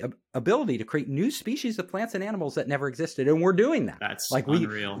the ability to create new species of plants and animals that never existed, and we're doing that. That's like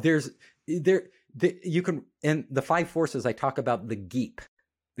unreal. You can, in the 5 Forces, I talk about the geep.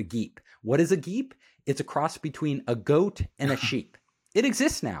 The geep. What is a geep? It's a cross between a goat and a sheep. It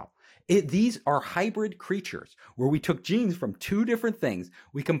exists now. These are hybrid creatures where we took genes from 2 different things.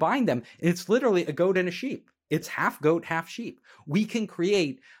 We combined them, and it's literally a goat and a sheep. It's half goat, half sheep. We can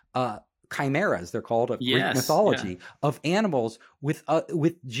create chimeras, they're called, of Greek mythology, of animals with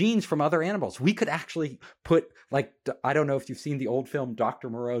genes from other animals. We could actually put, like, I don't know if you've seen the old film Dr.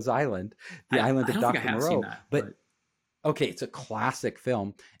 Moreau's Island, Island of Dr. Moreau, but okay, it's a classic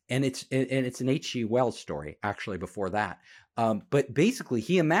film, and it's an H.G. Wells story actually before that. But basically,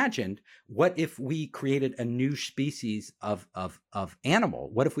 he imagined, what if we created a new species of animal?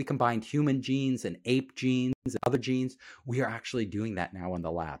 What if we combined human genes and ape genes and other genes? We are actually doing that now in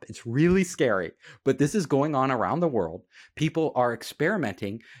the lab. It's really scary, but this is going on around the world. People are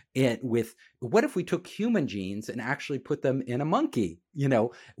experimenting with, what if we took human genes and actually put them in a monkey?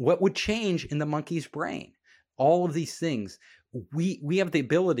 What would change in the monkey's brain? All of these things. we have the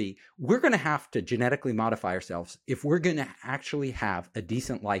ability, we're going to have to genetically modify ourselves if we're going to actually have a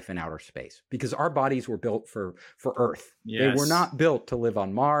decent life in outer space, because our bodies were built for Earth. Yes. They were not built to live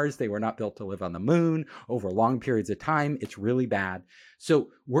on Mars. They were not built to live on the moon over long periods of time. It's really bad. So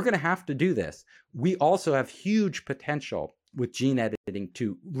we're going to have to do this. We also have huge potential with gene editing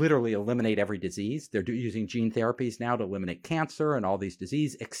to literally eliminate every disease. They're using gene therapies now to eliminate cancer and all these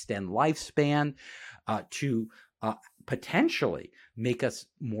diseases, extend lifespan, to potentially make us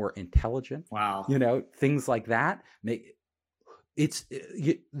more intelligent. Wow. Things like that.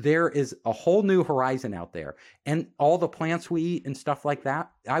 There is a whole new horizon out there, and all the plants we eat and stuff like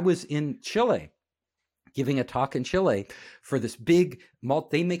that. I was in Chile giving a talk in Chile for this big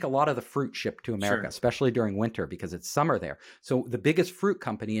they make a lot of the fruit shipped to America, especially during winter because it's summer there. So the biggest fruit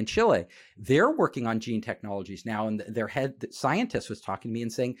company in Chile, they're working on gene technologies now. And their head scientist was talking to me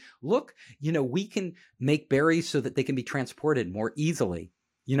and saying, look, we can make berries so that they can be transported more easily.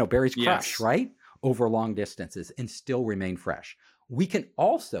 Berries crush, right? Over long distances and still remain fresh. We can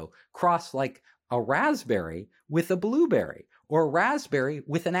also cross like a raspberry with a blueberry, or a raspberry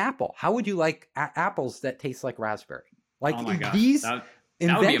with an apple. How would you like apples that taste like raspberry? Like oh my gosh. These that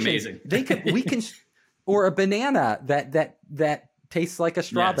inventions, would be amazing. we can, or a banana that tastes like a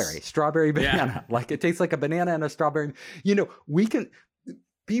strawberry, strawberry banana. Yeah. Like it tastes like a banana and a strawberry. We can.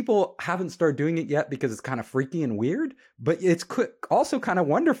 People haven't started doing it yet because it's kind of freaky and weird, but it's also kind of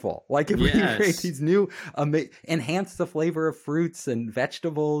wonderful. Like if we create these new, enhance the flavor of fruits and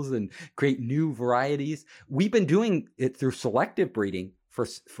vegetables and create new varieties. We've been doing it through selective breeding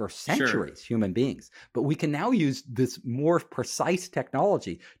for centuries, human beings, but we can now use this more precise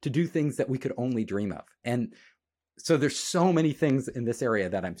technology to do things that we could only dream of. And so there's so many things in this area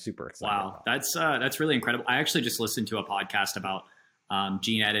that I'm super excited about. That's really incredible. I actually just listened to a podcast about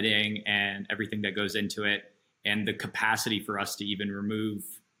gene editing and everything that goes into it, and the capacity for us to even remove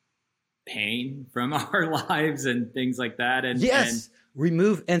pain from our lives and things like that. And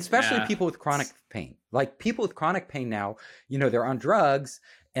remove, and especially people with chronic pain. Like people with chronic pain now, they're on drugs,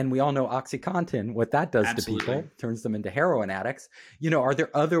 and we all know OxyContin, what that does to people, turns them into heroin addicts. Are there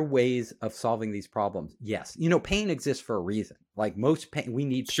other ways of solving these problems? Yes. Pain exists for a reason. Like most pain, we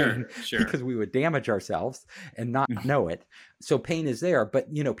need pain because we would damage ourselves and not know it. So pain is there.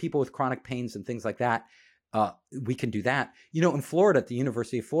 But, people with chronic pains and things like that, we can do that. In Florida, at the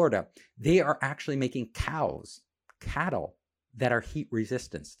University of Florida, they are actually making cattle that are heat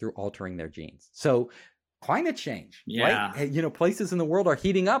resistant through altering their genes. So climate change, right? Places in the world are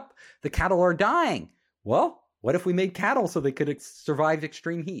heating up. The cattle are dying. Well, what if we made cattle so they could survive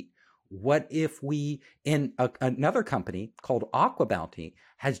extreme heat? What if we, in another company called Aqua Bounty,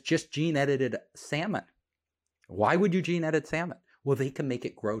 has just gene edited salmon? Why would you gene edit salmon? Well, they can make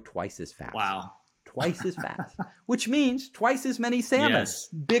it grow twice as fast. Wow. Twice as fast, which means twice as many salmon,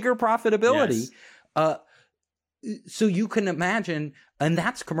 bigger profitability. So you can imagine, and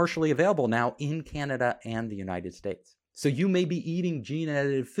that's commercially available now in Canada and the United States. So you may be eating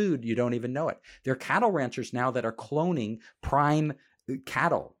gene-edited food, you don't even know it. There are cattle ranchers now that are cloning prime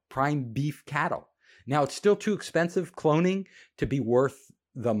beef cattle. Now, it's still too expensive cloning to be worth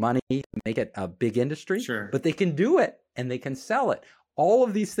the money to make it a big industry, but they can do it and they can sell it. All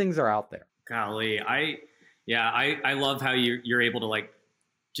of these things are out there. Golly, I love how you're able to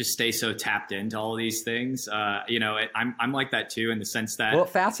just stay so tapped into all of these things. I'm like that too, in the sense that, well, it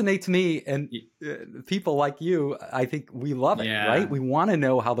fascinates me, and people like you, I think we love it, right? We want to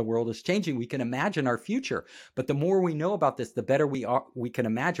know how the world is changing. We can imagine our future, but the more we know about this, the better we can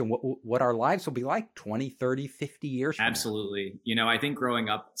imagine what our lives will be like 20, 30, 50 years from Absolutely. Now. I think growing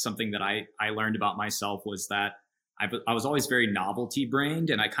up, something that I learned about myself was that I was always very novelty brained.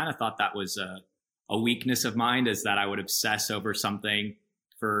 And I kind of thought that was a weakness of mine, is that I would obsess over something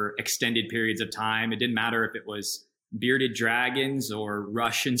for extended periods of time. It didn't matter if it was bearded dragons or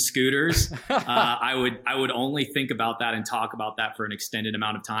Russian scooters. I would only think about that and talk about that for an extended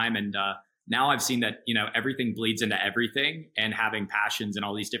amount of time. And now I've seen that, everything bleeds into everything, and having passions in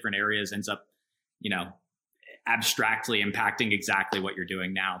all these different areas ends up, abstractly impacting exactly what you're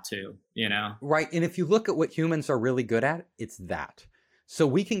doing now too, Right. And if you look at what humans are really good at, it's that. So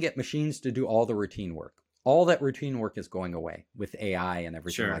we can get machines to do all the routine work. All that routine work is going away with AI and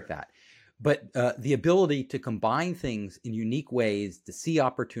everything like that. But the ability to combine things in unique ways, to see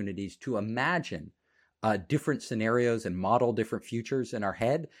opportunities, to imagine different scenarios and model different futures in our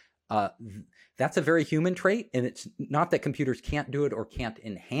head, that's a very human trait. And it's not that computers can't do it or can't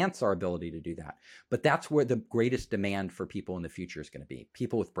enhance our ability to do that, but that's where the greatest demand for people in the future is going to be.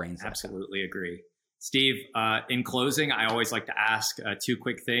 People with brains. Absolutely agree. Steve, in closing, I always like to ask two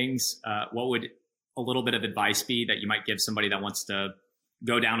quick things. What would a little bit of advice be that you might give somebody that wants to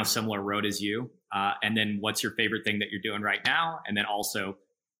go down a similar road as you? And then what's your favorite thing that you're doing right now? And then also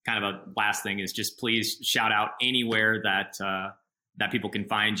kind of a last thing is just please shout out anywhere that people can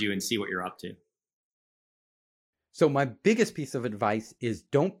find you and see what you're up to. So my biggest piece of advice is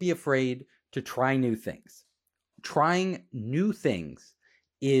don't be afraid to try new things. Trying new things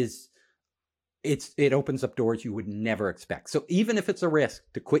it opens up doors you would never expect. So even if it's a risk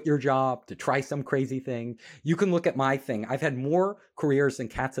to quit your job, to try some crazy thing, you can look at my thing. I've had more careers than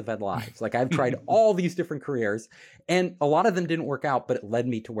cats have had lives. Like I've tried all these different careers and a lot of them didn't work out, but it led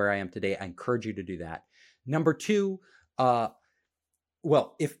me to where I am today. I encourage you to do that. Number two,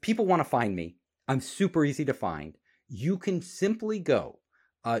 well, if people want to find me, I'm super easy to find. You can simply go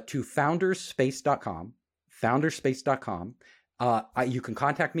to founderspace.com, founderspace.com. You can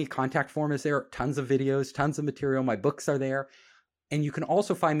contact me. Contact form is there. Tons of videos, tons of material. My books are there. And you can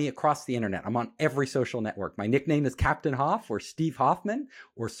also find me across the internet. I'm on every social network. My nickname is Captain Hoff or Steve Hoffman,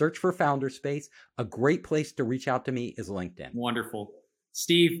 or search for Founderspace. A great place to reach out to me is LinkedIn. Wonderful.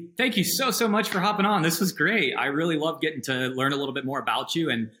 Steve, thank you so much for hopping on. This was great. I really love getting to learn a little bit more about you.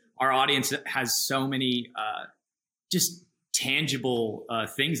 And our audience has so many just tangible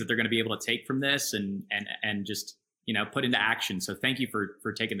things that they're going to be able to take from this and just put into action. So thank you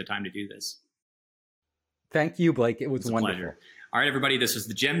for taking the time to do this. Thank you, Blake. It was wonderful. A pleasure. All right, everybody, this was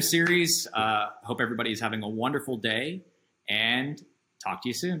the GEM series. Hope everybody is having a wonderful day and talk to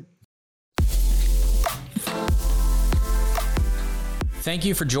you soon. Thank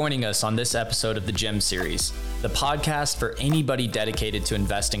you for joining us on this episode of the GEM series, the podcast for anybody dedicated to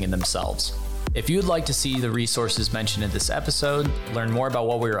investing in themselves. If you'd like to see the resources mentioned in this episode, learn more about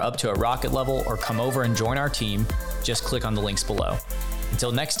what we are up to at Rocket Level, or come over and join our team, just click on the links below.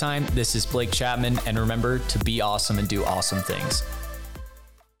 Until next time, this is Blake Chapman, and remember to be awesome and do awesome things.